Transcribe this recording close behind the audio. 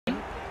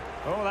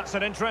Oh, that's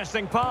an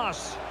interesting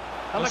pass.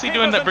 What's he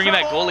doing that bringing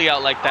that goalie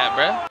out like that,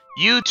 bruh?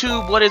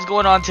 YouTube, what is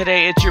going on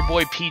today? It's your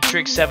boy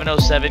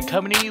P-Trick707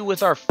 coming to you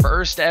with our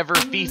first ever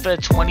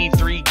FIFA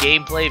 23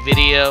 gameplay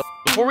video.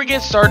 Before we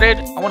get started,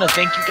 I want to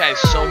thank you guys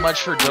so much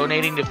for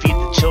donating to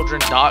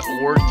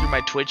feedthechildren.org through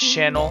my Twitch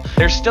channel.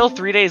 There's still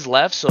 3 days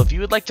left, so if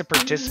you would like to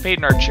participate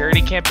in our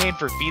charity campaign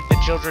for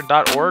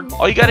feedthechildren.org,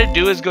 all you got to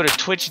do is go to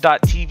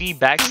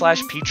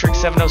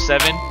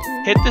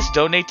twitch.tv/P-Trick707, hit this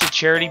donate to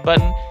charity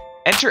button,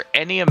 enter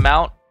any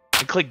amount,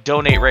 and click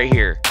donate right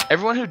here.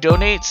 Everyone who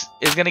donates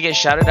is going to get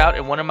shouted out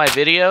in one of my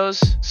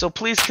videos, so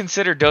please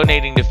consider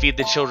donating to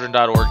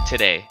feedthechildren.org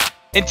today.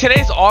 In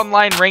today's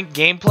online ranked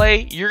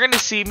gameplay, you're going to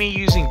see me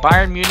using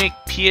Bayern Munich,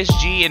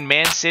 PSG, and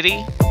Man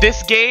City.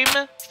 This game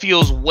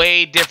feels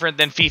way different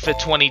than FIFA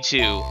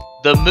 22.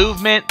 The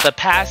movement, the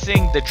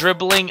passing, the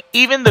dribbling,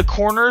 even the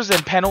corners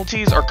and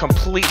penalties are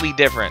completely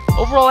different.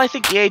 Overall, I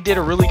think EA did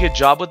a really good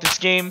job with this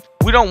game.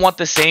 We don't want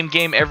the same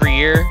game every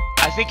year.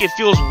 I think it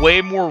feels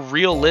way more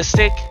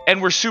realistic,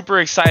 and we're super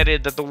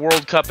excited that the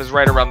World Cup is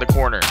right around the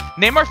corner.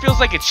 Neymar feels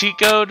like a cheat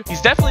code.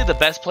 He's definitely the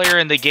best player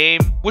in the game,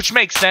 which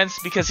makes sense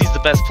because he's the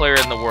best player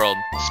in the world.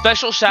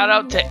 Special shout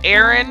out to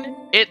Aaron,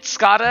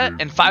 Skada,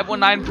 and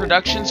 519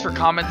 Productions for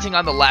commenting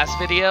on the last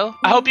video.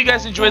 I hope you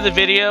guys enjoyed the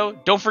video.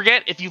 Don't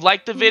forget, if you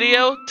liked the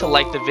video, to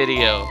like the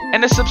video,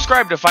 and to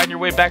subscribe to find your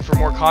way back for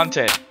more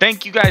content.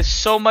 Thank you guys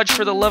so much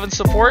for the love and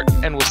support,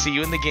 and we'll see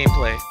you in the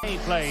gameplay. He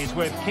plays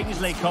with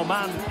Kingsley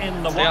Coman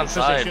in the wide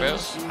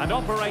positions, and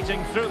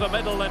operating through the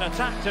middle in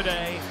attack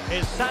today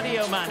is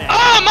Sadio Mane.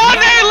 Oh,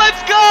 Mane,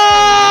 let's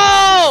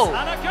go!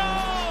 And a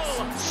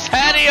goal!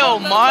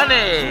 Sadio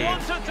Mane!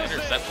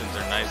 Interceptions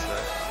are nice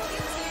though.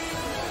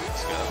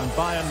 And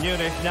Bayern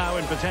Munich now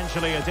in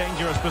potentially a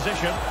dangerous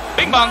position.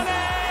 Bing bong!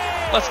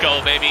 Let's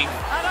go, baby.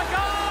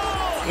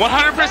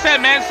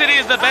 100% Man City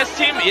is the best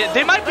team.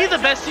 They might be the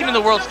best team in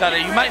the world, Scott.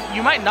 You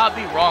might not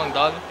be wrong,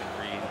 dog.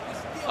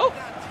 Oh,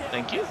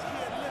 thank you.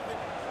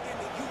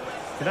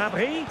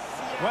 Gnabry.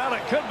 Well,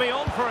 it could be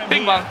on for him.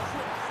 Bing bong.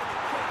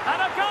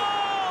 And a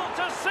goal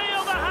to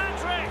seal the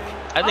hat-trick.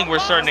 I think we're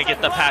starting to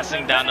get the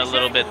passing down a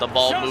little bit, the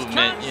ball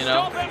movement, you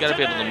know? You gotta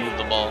be able to move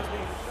the ball.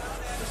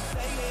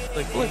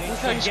 Like, look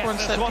how he's scoring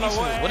set pieces.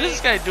 What is this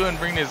guy doing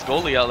bringing his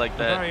goalie out like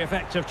that? Very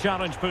effective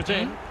challenge put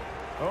in.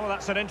 Oh,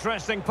 that's an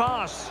interesting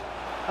pass.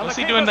 What's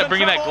he doing that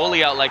bringing that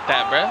goalie out like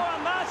that, bro?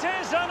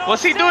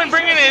 What's he doing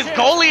bringing his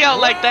goalie out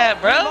like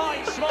that, bro?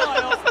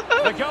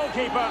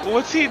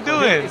 What's he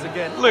doing?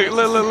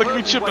 Look at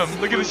me chip him.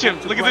 Look at the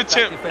chip. Look at the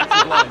chip.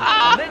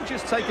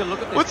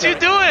 What's he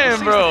doing,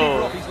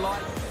 bro?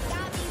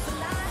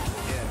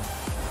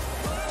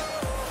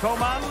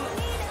 Coman.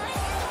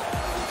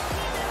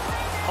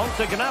 On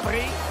to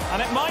Gnabry,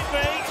 and it might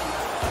be.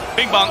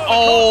 Bing bong.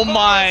 Oh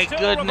my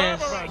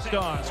goodness.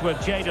 Starts with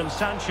Jadon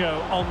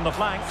Sancho on the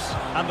flanks,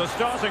 and the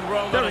starting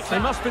role. They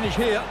must finish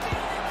here.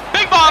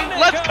 Bing bong.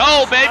 Let's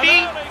go,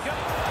 baby.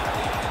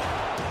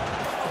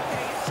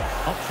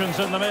 Options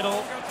in the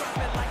middle.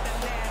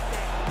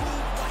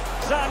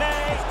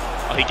 Sané.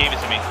 Oh, he gave it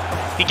to me.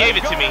 He gave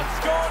it to me.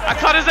 I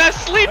caught his ass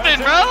sleeping,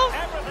 bro.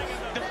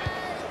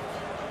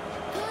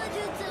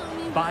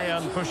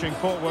 Bayern pushing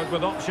forward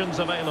with options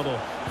available.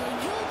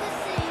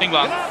 Bing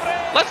bong.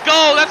 Let's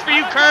go. That's for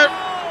you, Kurt.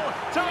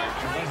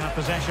 They have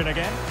possession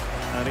again,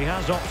 and he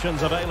has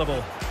options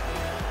available.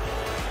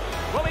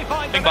 Will he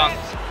find Bing bong.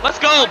 Let's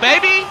go,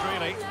 baby.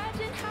 Really?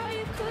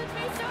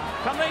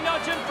 Can they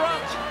nudge in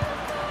front?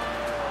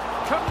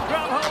 Couldn't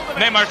grab hold of it.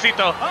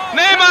 Neymarcito.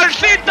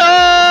 Neymarcito.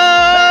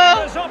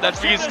 That's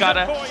for you,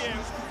 Skada.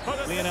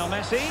 Lionel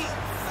Messi.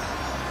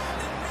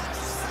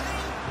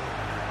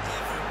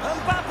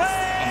 Mbappe.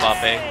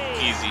 Mbappe.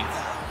 Easy.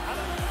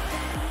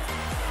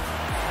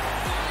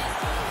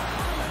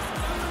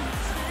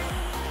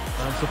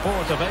 And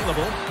support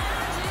available.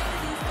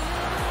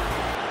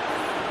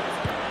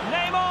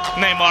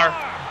 Neymar.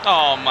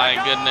 Oh my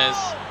goodness.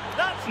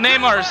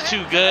 Neymar's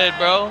too good,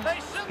 bro.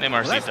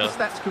 Neymarcito.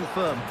 Stats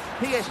confirm.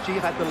 PSG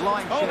had the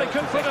line. Oh, they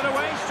could put it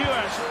away,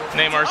 Stuart.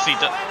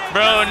 Neymarcito.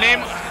 Bro,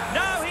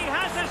 Now he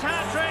has his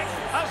hat-trick.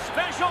 A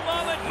special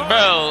moment for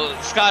bro,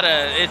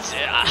 Skada, it's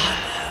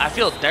I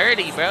feel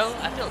dirty, bro.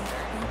 I feel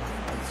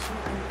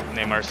dirty.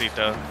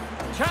 Neymarcito.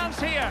 Chance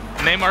here.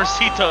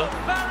 Neymarcito.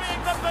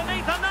 Burying them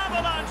beneath an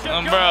avalanche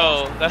of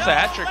Bro, that's a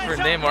hat-trick for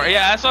Neymar.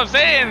 Yeah, that's what I'm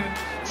saying.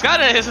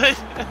 Skada is like,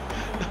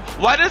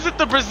 why doesn't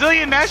the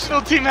Brazilian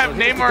national team have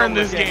Neymar in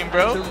this game,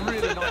 bro?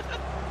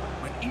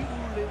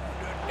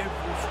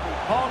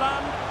 Hold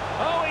on.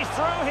 Oh, he's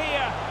through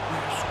here.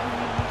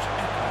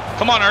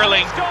 Come on,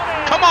 Erling.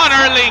 Come on,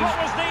 Erling. What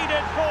was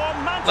needed for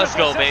Manchester Let's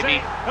go, City,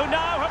 baby. who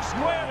now have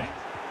squared it.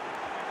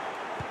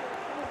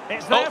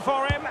 It's there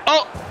for him.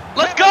 Oh,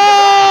 let's go!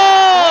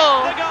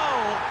 The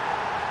goal.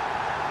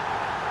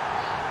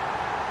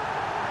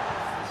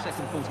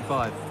 Second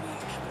 45.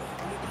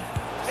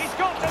 He's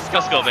got to score.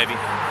 Let's go, baby.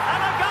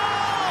 And a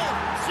goal!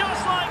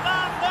 Just like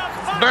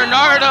that.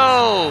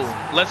 Bernardo!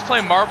 Let's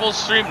play Marvel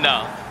Stream.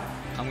 No.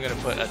 I'm gonna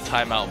put a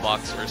timeout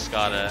box for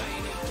Skada.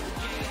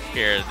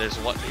 Here, there's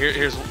what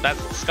here's that's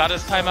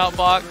Skada's timeout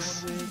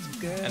box.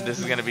 And this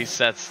is gonna be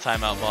Seth's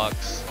timeout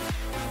box.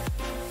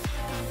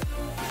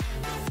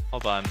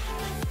 Hold on.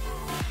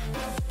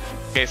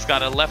 Okay,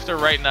 Scott, a left or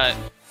right nut?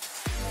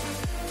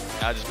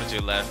 I'll just put you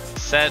left.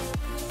 Seth,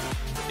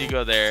 you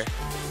go there.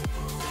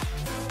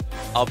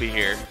 I'll be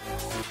here.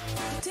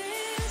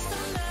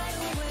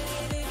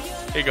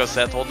 Here you go,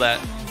 Seth. Hold that.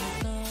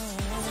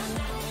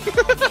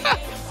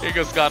 Here you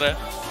go, Scotta.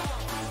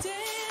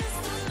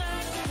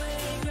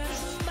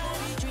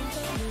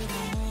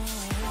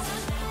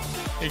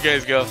 Here you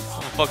guys go. I'll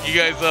fuck you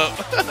guys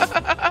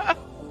up.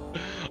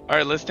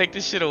 Alright, let's take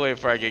this shit away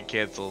before I get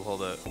canceled.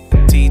 Hold up.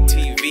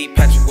 TTV,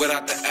 Patrick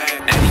without the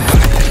ad.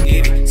 Anybody can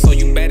get it, so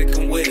you better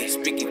come with it.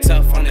 Speaking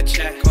tough on the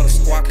chat, call the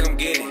squad, come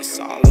get it. It's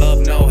all love,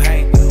 no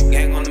hate.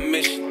 Gang on the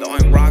mission,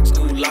 throwing rocks,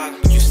 good luck,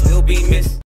 but you still be missing.